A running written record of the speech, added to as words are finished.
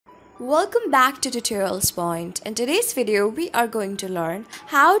Welcome back to Tutorials Point. In today's video, we are going to learn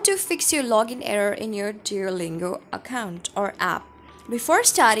how to fix your login error in your Duolingo account or app. Before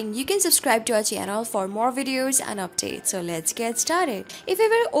starting, you can subscribe to our channel for more videos and updates. So let's get started. If you're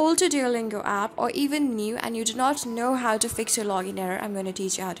very old to Duolingo app or even new and you do not know how to fix your login error, I'm going to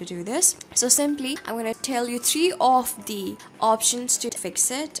teach you how to do this. So simply, I'm going to tell you 3 of the options to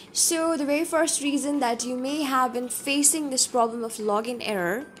fix it. So the very first reason that you may have been facing this problem of login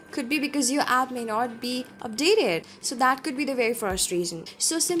error could be because your app may not be updated. So that could be the very first reason.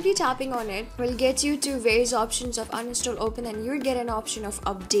 So simply tapping on it will get you to various options of uninstall, open, and you'll get an option of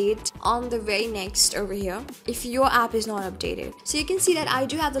update on the very next over here if your app is not updated. So you can see that I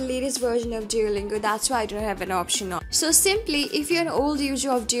do have the latest version of Duolingo, that's why I don't have an option on. So simply, if you're an old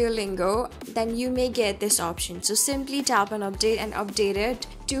user of Duolingo, then you may get this option. So simply tap on update and update it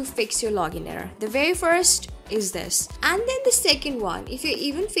to fix your login error. The very first is this. And then the second one, if you're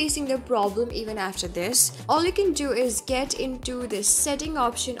even facing the problem even after this, all you can do is get into this setting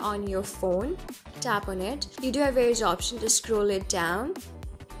option on your phone, tap on it. You do have various options, just scroll it down.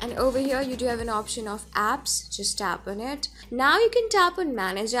 And over here you do have an option of apps, just tap on it. Now you can tap on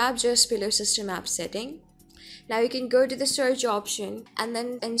manage app just below system app setting. Now you can go to the search option and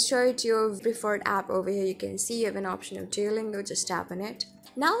then insert your preferred app. Over here you can see you have an option of Duolingo, just tap on it.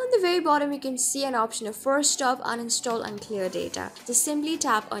 Now on the very bottom you can see an option of force stop, uninstall and clear data. Just simply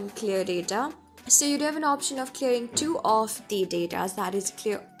tap on clear data. So you do have an option of clearing 2 of the data, that is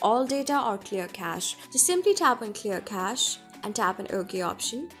clear all data or clear cache. Just simply tap on clear cache and tap on OK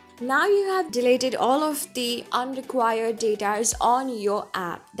option. Now you have deleted all of the unrequired data on your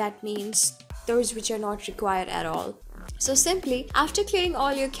app. That means those which are not required at all. So simply, after clearing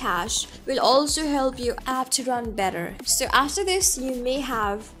all your cache, will also help your app to run better. So after this, you may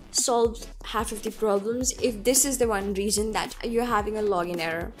have solved half of the problems if this is the one reason that you're having a login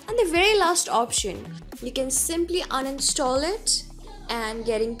error. And the very last option, you can simply uninstall it and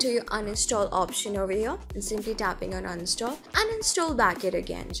getting to your uninstall option over here and simply tapping on uninstall and install back it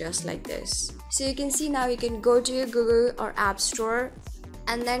again, just like this. So you can see now you can go to your Google or App Store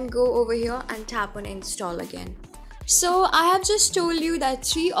and then go over here and tap on install again. So I have just told you that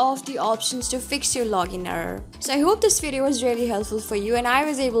 3 of the options to fix your login error. So I hope this video was really helpful for you and I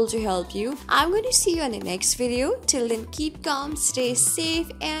was able to help you. I'm going to see you in the next video. Till then, keep calm, stay safe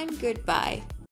and goodbye.